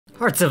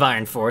Hearts of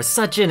Iron 4 is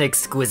such an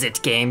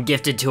exquisite game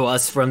gifted to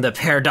us from the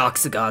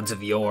paradoxagons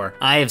of yore.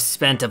 I have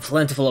spent a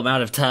plentiful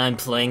amount of time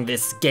playing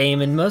this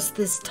game, and most of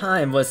this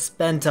time was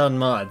spent on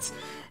mods.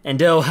 And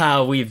oh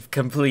how we've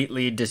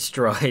completely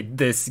destroyed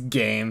this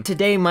game.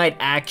 Today might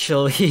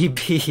actually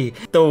be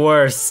the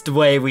worst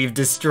way we've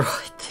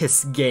destroyed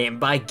this game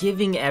by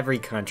giving every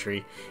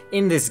country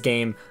in this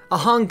game a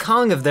Hong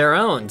Kong of their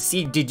own.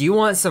 See, did you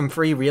want some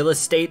free real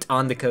estate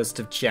on the coast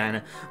of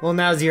China? Well,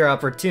 now's your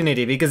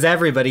opportunity because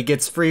everybody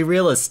gets free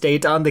real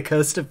estate on the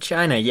coast of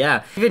China,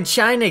 yeah. Even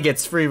China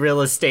gets free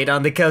real estate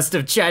on the coast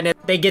of China.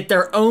 They get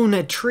their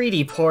own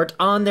treaty port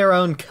on their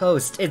own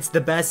coast. It's the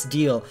best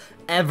deal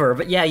ever.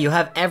 But yeah, you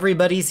have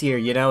everybody's here,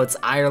 you know, it's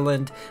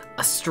Ireland,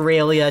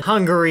 Australia,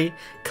 Hungary,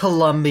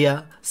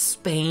 Colombia,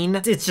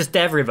 Spain. It's just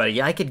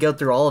everybody. I could go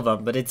through all of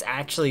them, but it's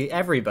actually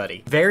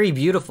everybody. Very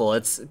beautiful.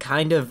 It's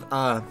kind of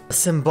a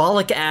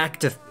symbolic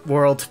act of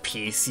world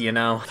peace, you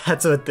know?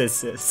 That's what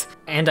this is.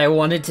 And I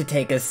wanted to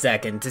take a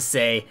second to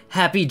say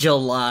Happy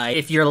July.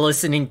 If you're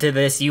listening to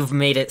this, you've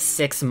made it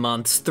 6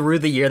 months through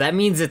the year. That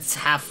means it's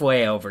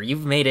halfway over.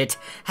 You've made it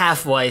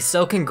halfway,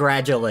 so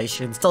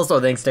congratulations. It's also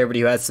thanks to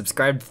everybody who has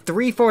subscribed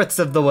 3/4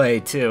 of the way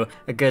to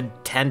a good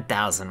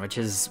 10,000, which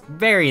is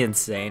very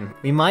insane.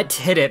 We might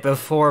hit it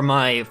before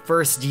my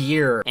first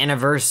year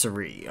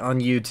anniversary on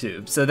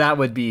YouTube, so that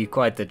would be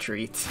quite the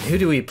treat. Who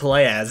do we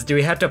play as? Do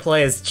we have to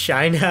play as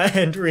China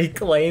and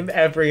reclaim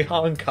every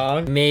Hong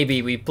Kong?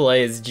 Maybe we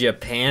play as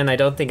Japan. I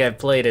don't think I've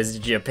played as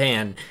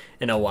Japan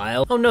in a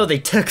while. Oh no, they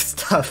took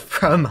stuff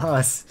from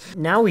us.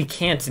 Now we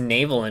can't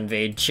naval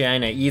invade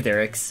China either,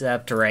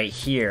 except right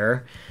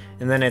here.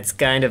 And then it's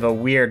kind of a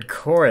weird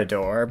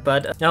corridor,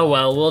 but oh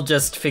well, we'll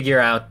just figure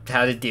out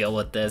how to deal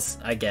with this,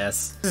 I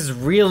guess. This is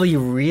really,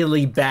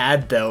 really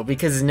bad though,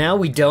 because now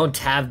we don't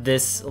have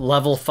this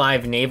level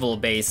 5 naval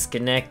base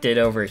connected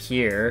over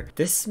here.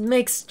 This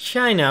makes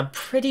China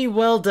pretty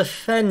well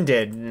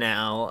defended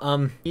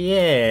now.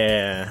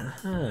 Yeah.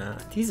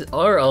 These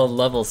are all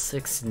level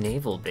 6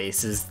 naval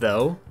bases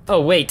though.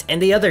 Oh wait,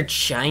 and the other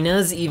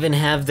Chinas even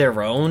have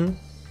their own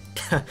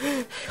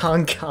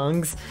Hong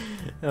Kongs?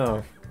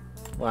 Oh.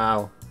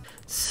 Wow.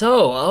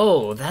 So,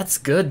 oh, that's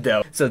good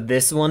though. So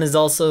this one is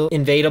also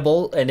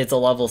invadable, and it's a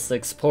level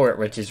 6 port,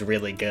 which is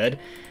really good.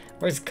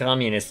 Where's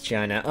Communist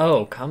China?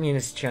 Oh,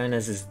 Communist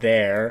China's is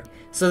there.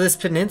 So this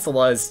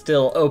peninsula is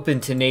still open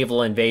to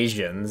naval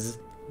invasions.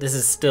 This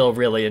is still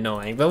really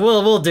annoying, but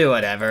we'll do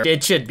whatever.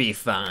 It should be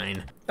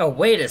fine. Oh,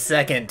 wait a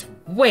second.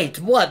 Wait,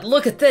 what?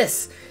 Look at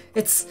this!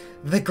 It's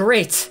the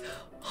Great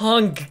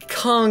Hong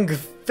Kong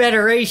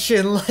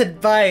Federation led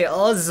by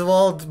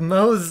Oswald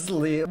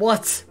Mosley.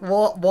 What?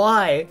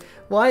 Why?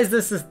 Why is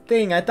this a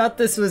thing? I thought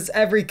this was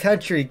every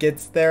country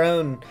gets their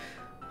own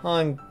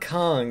Hong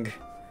Kong.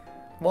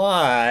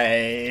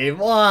 Why?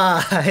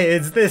 Why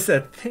is this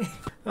a thing?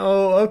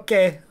 Oh,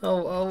 okay.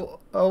 Oh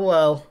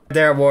well.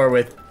 They're at war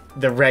with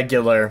the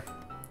regular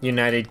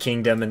United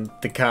Kingdom and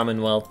the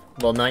Commonwealth.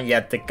 Well, not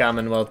yet the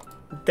Commonwealth.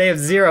 They have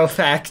 0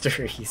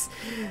 factories.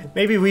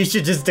 Maybe we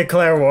should just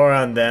declare war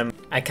on them.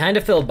 I kind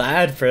of feel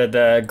bad for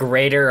the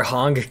Greater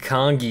Hong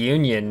Kong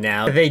Union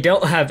now. They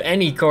don't have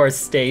any core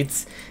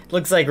states.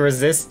 Looks like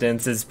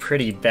resistance is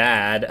pretty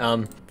bad.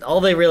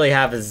 All they really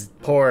have is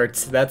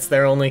ports. That's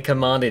their only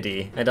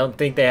commodity. I don't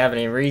think they have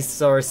any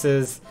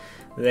resources.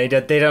 They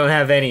don't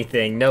have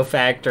anything. No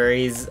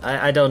factories.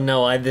 I don't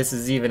know why this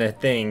is even a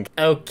thing.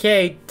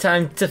 Okay,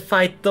 time to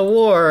fight the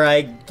war,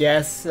 I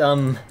guess.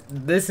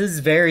 This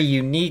is very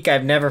unique.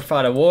 I've never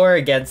fought a war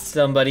against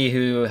somebody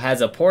who has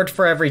a port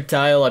for every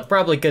tile. I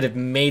probably could have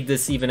made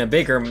this even a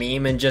bigger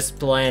meme and just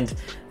planned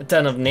a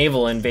ton of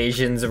naval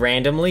invasions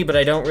randomly, but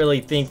I don't really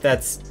think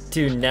that's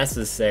too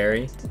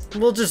necessary.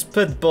 We'll just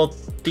put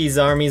both these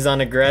armies on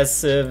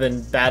aggressive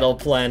and battle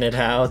plan it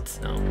out.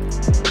 Oh.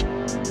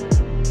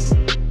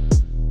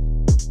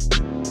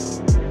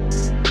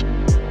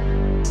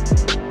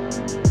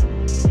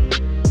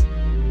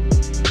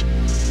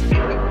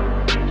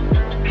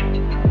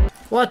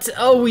 What?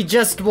 Oh, we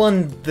just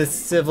won the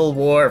Civil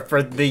War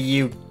for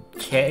the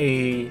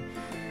UK.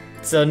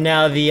 So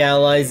now the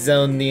Allies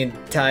own the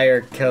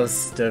entire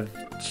coast of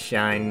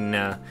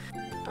China.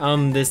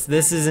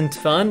 This isn't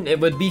fun. It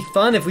would be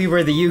fun if we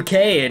were the UK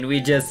and we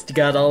just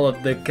got all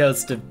of the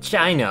coast of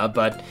China,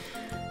 but,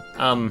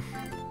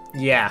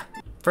 yeah.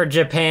 For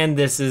Japan,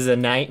 this is a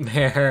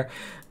nightmare.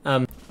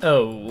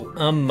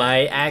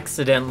 I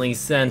accidentally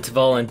sent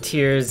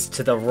volunteers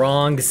to the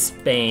wrong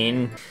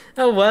Spain.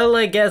 Oh well,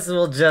 I guess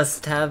we'll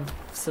just have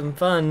some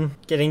fun,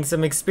 getting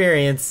some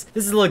experience.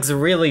 This looks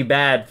really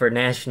bad for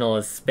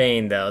nationalist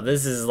Spain though.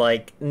 This is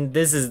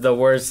the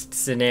worst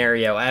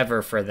scenario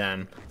ever for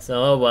them.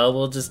 So oh well,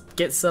 we'll just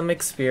get some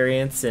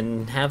experience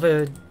and have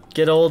a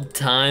good old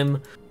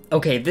time.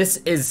 Okay, this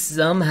is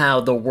somehow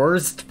the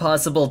worst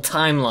possible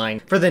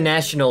timeline for the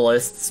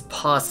nationalists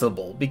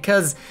possible,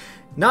 because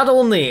not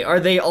only are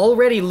they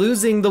already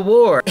losing the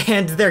war,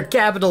 and their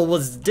capital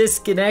was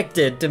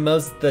disconnected to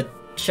most of the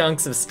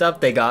chunks of stuff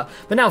they got,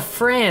 but now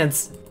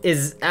France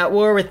is at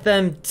war with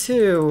them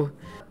too.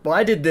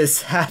 Why did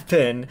this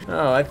happen?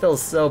 Oh, I feel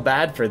so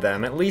bad for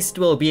them. At least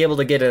we'll be able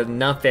to get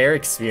enough air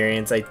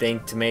experience, I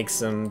think, to make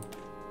some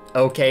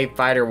okay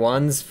fighter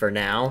ones for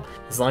now.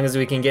 As long as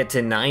we can get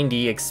to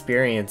 90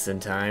 experience in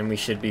time, we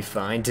should be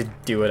fine to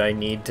do what I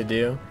need to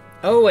do.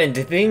 Oh, and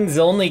things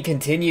only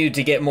continue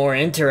to get more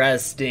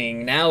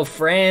interesting. Now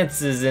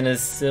France is in a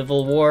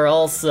civil war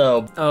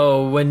also.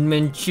 Oh, when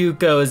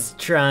Manchukuo is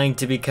trying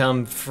to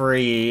become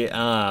free,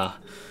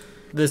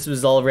 this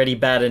was already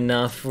bad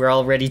enough. We're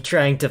already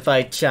trying to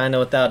fight China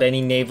without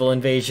any naval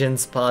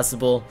invasions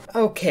possible.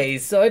 Okay,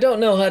 so I don't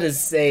know how to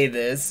say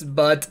this,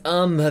 but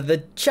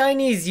the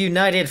Chinese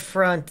United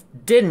Front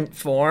didn't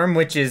form,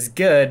 which is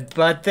good,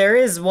 but there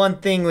is one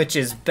thing which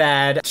is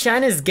bad.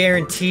 China's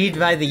guaranteed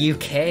by the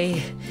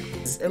UK.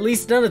 At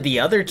least none of the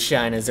other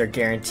Chinas are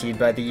guaranteed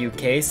by the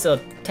UK,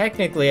 so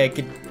technically I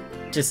could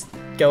just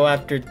go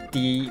after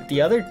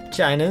the other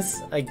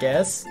Chinas, I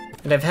guess.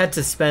 And I've had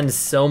to spend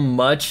so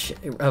much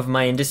of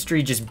my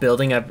industry just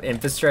building up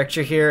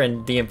infrastructure here,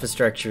 and the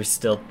infrastructure is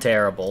still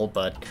terrible,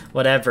 but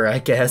whatever, I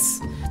guess.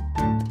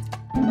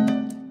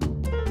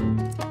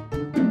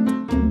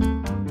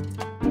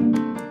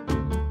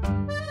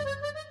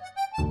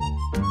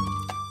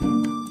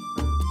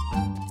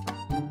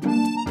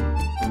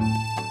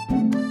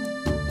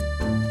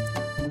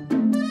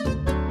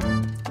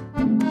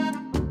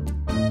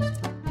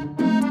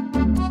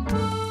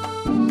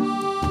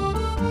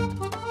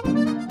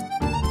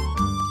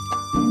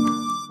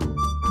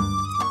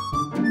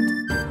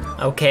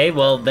 Okay,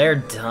 well, they're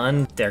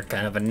done. They're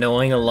kind of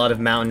annoying, a lot of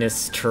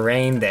mountainous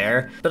terrain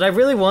there. But I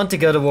really want to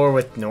go to war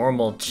with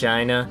normal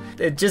China.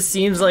 It just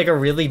seems like a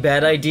really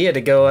bad idea to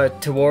go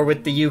to war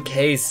with the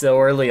UK so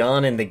early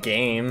on in the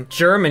game.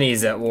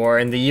 Germany's at war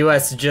and the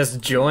US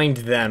just joined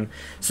them.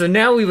 So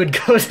now we would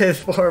go to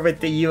war with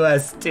the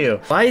US too.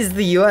 Why is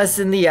the US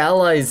and the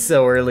Allies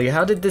so early?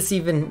 How did this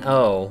even...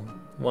 Oh,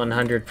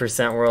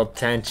 100% world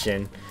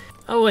tension.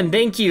 Oh, and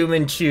thank you,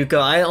 Manchukuo.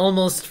 I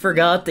almost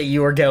forgot that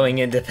you were going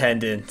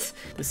independent.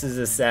 This is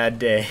a sad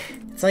day.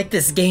 It's like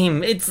this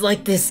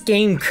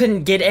game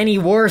couldn't get any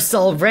worse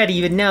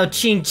already, but now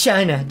Qing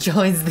China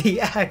joins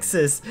the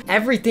Axis.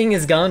 Everything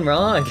has gone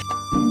wrong.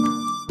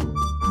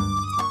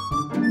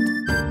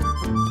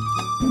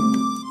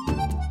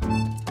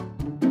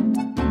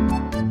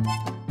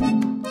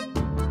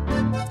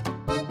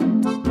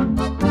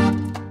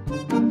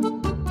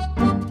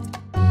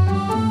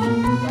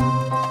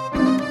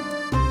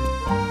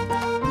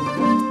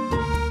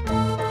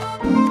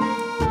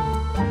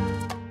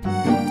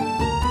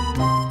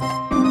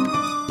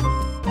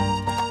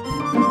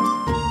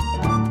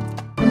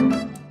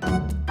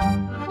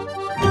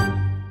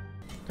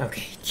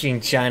 Okay,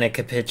 Qing China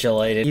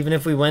capitulated. Even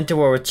if we went to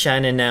war with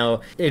China now,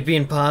 it'd be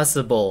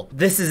impossible.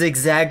 This is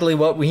exactly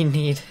what we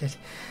needed.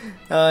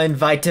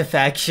 Invite to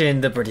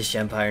faction. The British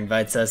Empire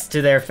invites us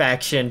to their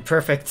faction.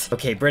 Perfect.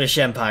 Okay, British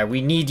Empire,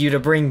 we need you to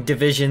bring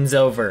divisions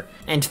over.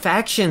 And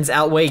factions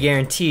outweigh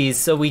guarantees,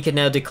 so we can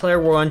now declare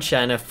war on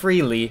China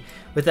freely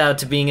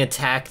without being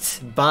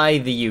attacked by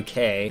the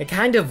UK. I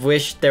kind of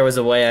wish there was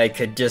a way I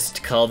could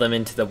just call them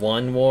into the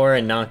one war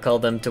and not call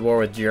them to war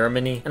with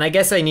Germany. And I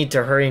guess I need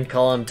to hurry and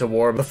call them to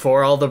war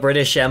before all the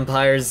British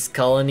Empire's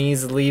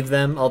colonies leave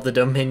them, all the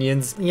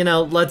dominions. You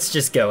know, let's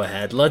just go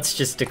ahead. Let's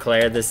just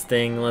declare this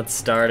thing. Let's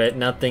start it.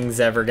 Nothing's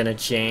ever gonna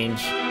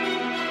change.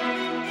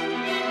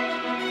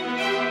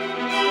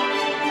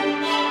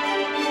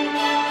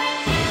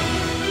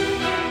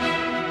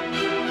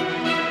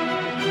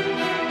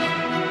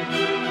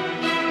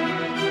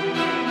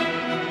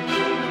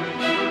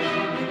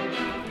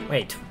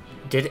 Wait,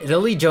 did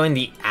Italy join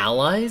the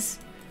Allies?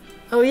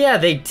 Oh yeah,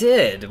 they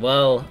did.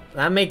 Well,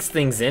 that makes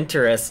things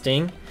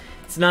interesting.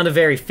 It's not a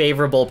very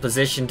favorable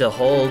position to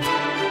hold.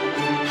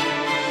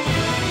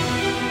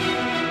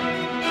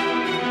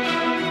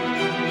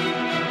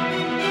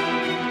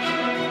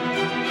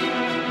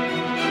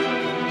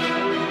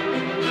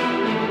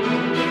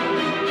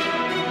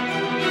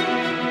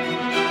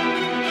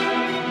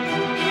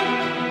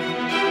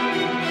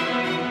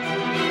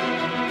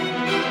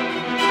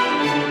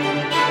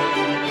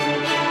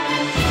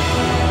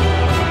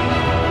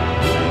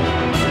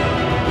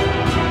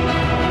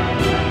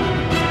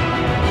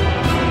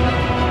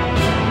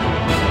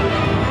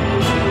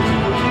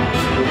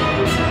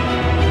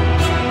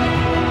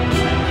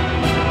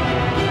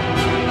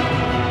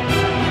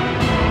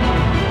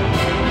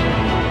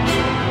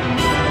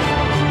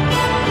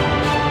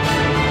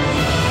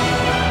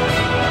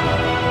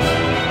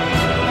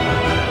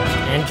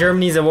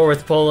 Germany's at war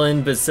with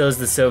Poland, but so is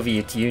the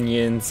Soviet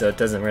Union, so it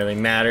doesn't really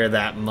matter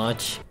that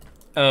much.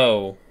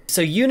 Oh.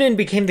 So Yunnan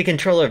became the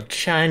controller of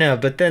China,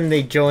 but then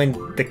they joined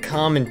the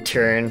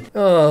Comintern.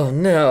 Oh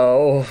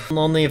no.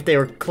 Only if they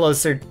were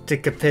closer to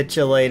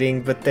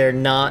capitulating, but they're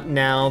not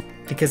now,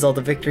 because all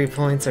the victory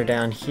points are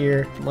down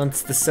here.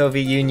 Once the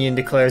Soviet Union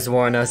declares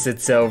war on us,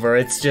 it's over.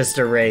 It's just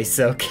a race,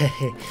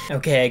 okay.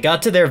 Okay, I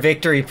got to their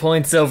victory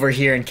points over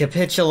here and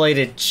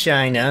capitulated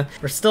China.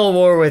 We're still at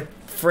war with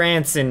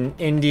France and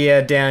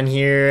India down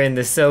here, and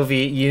the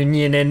Soviet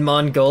Union and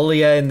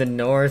Mongolia in the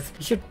north.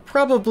 We should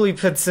probably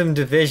put some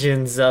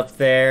divisions up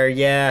there,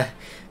 yeah.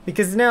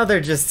 Because now they're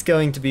just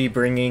going to be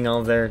bringing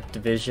all their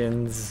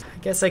divisions. I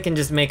guess I can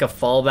just make a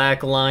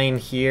fallback line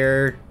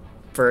here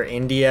for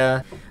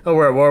India. Oh,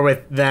 we're at war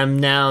with them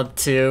now,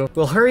 too.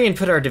 We'll hurry and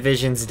put our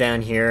divisions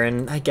down here,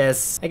 and I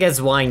guess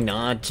why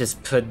not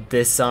just put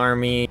this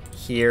army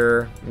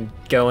here and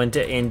go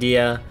into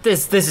India.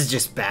 This is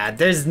just bad.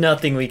 There's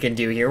nothing we can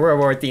do here. We're at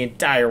war with the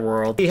entire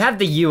world. We have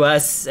the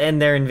US,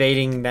 and they're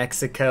invading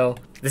Mexico.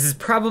 This is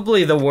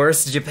probably the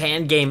worst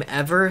Japan game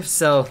ever,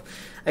 so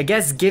I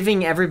guess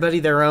giving everybody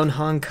their own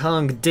Hong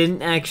Kong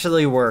didn't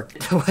actually work.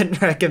 I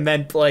wouldn't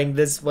recommend playing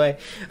this way.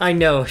 I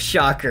know,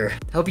 shocker.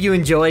 Hope you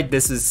enjoyed.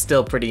 This was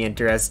still pretty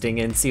interesting,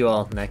 and see you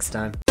all next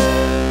time.